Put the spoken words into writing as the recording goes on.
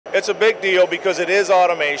It's a big deal because it is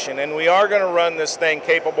automation, and we are going to run this thing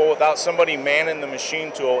capable without somebody manning the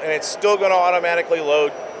machine tool, and it's still going to automatically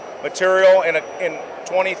load material in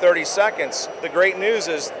 20, 30 seconds. The great news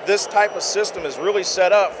is this type of system is really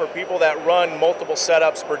set up for people that run multiple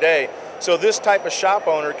setups per day. So this type of shop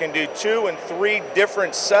owner can do 2 and 3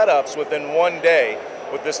 different setups within one day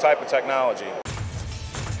with this type of technology.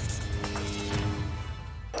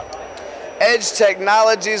 Edge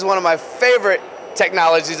technology is one of my favorite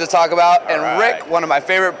technologies to talk about, and Rick, one of my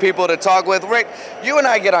favorite people to talk with. Rick, you and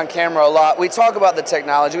I get on camera a lot. We talk about the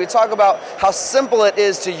technology. We talk about how simple it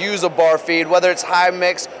is to use a bar feed, whether it's high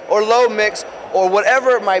mix or low mix or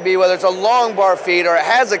whatever it might be, whether it's a long bar feed or it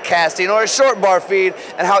has a casting or a short bar feed,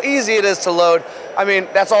 and how easy it is to load. I mean,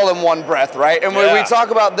 that's all in one breath, right? And we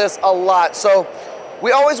talk about this a lot. So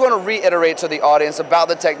we always want to reiterate to the audience about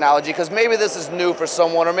the technology, because maybe this is new for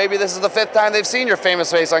someone, or maybe this is the 5th time they've seen your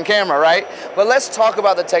famous face on camera, right? But let's talk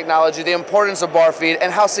about the technology, the importance of bar feed,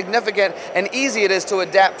 and how significant and easy it is to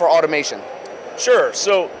adapt for automation. Sure.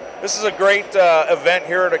 So this is a great event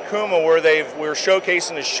here at Okuma where we're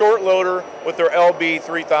showcasing a short loader with their LB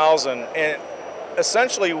 3000, and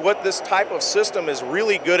essentially what this type of system is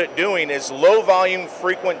really good at doing is low volume,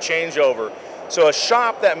 frequent changeover. So a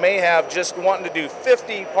shop that may have just wanting to do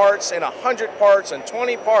 50 parts and 100 parts and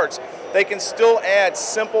 20 parts, they can still add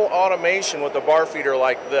simple automation with a bar feeder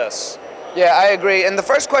like this. Yeah, I agree. And the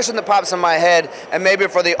first question that pops in my head, and maybe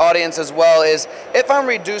for the audience as well, is if I'm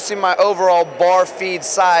reducing my overall bar feed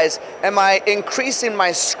size, am I increasing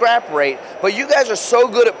my scrap rate? But you guys are so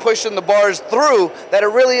good at pushing the bars through that it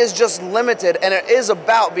really is just limited, and it is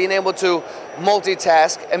about being able to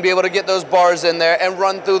multitask and be able to get those bars in there and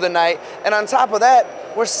run through the night. And on top of that,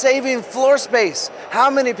 we're saving floor space. How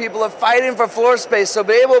many people are fighting for floor space? So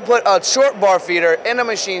be able to put a short bar feeder in a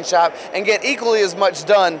machine shop and get equally as much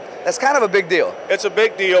done, that's kind of a big deal. It's a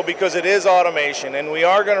big deal because it is automation, and we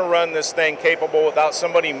are going to run this thing capable without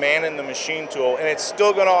somebody manning the machine tool, and it's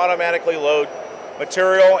still going to automatically load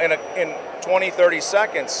material in 20, 30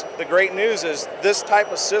 seconds. The great news is this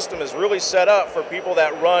type of system is really set up for people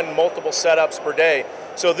that run multiple setups per day.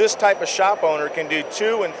 So this type of shop owner can do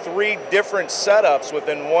 2 and 3 different setups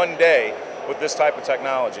within one day with this type of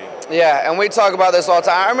technology. Yeah, and we talk about this all the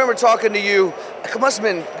time. I remember talking to you, it must have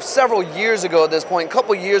been several years ago at this point, a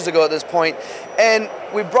couple years ago at this point, and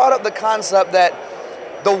we brought up the concept that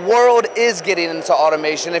the world is getting into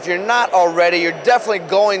automation. If you're not already, you're definitely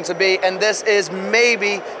going to be, and this is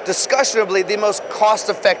maybe, discussionably, the most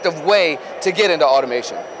cost-effective way to get into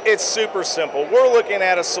automation. It's super simple. We're looking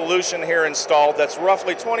at a solution here installed that's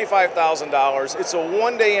roughly $25,000. It's a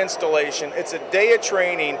 1-day installation. It's a day of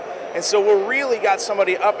training, and so we really got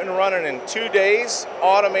somebody up and running in 2 days,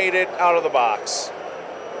 automated out of the box.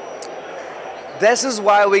 This is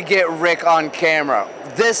why we get Rick on camera.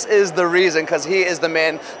 This is the reason, because he is the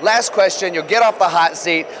man. Last question, you'll get off the hot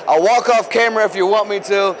seat. I'll walk off camera if you want me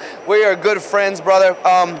to. We are good friends, brother.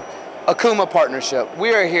 Okuma partnership.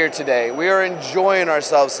 We are here today. We are enjoying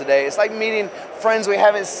ourselves today. It's like meeting friends we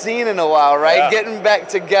haven't seen in a while, right? Yeah. Getting back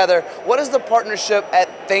together. What does the partnership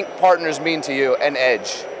at Think Partners mean to you and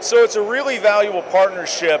Edge? So it's a really valuable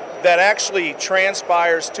partnership that actually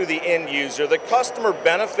transpires to the end user. The customer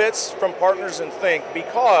benefits from Partners in Think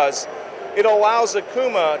because it allows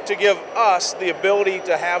Okuma to give us the ability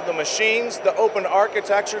to have the machines, the open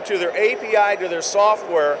architecture to their API, to their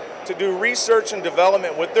software, to do research and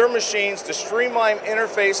development with their machines to streamline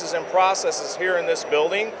interfaces and processes here in this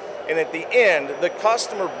building. And at the end, the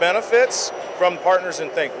customer benefits from Partners in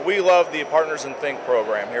Think. We love the Partners in Think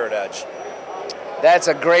program here at Edge. That's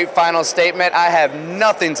a great final statement. I have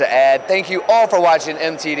nothing to add. Thank you all for watching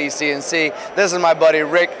MTDCNC. This is my buddy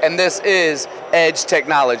Rick, and this is Edge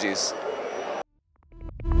Technologies.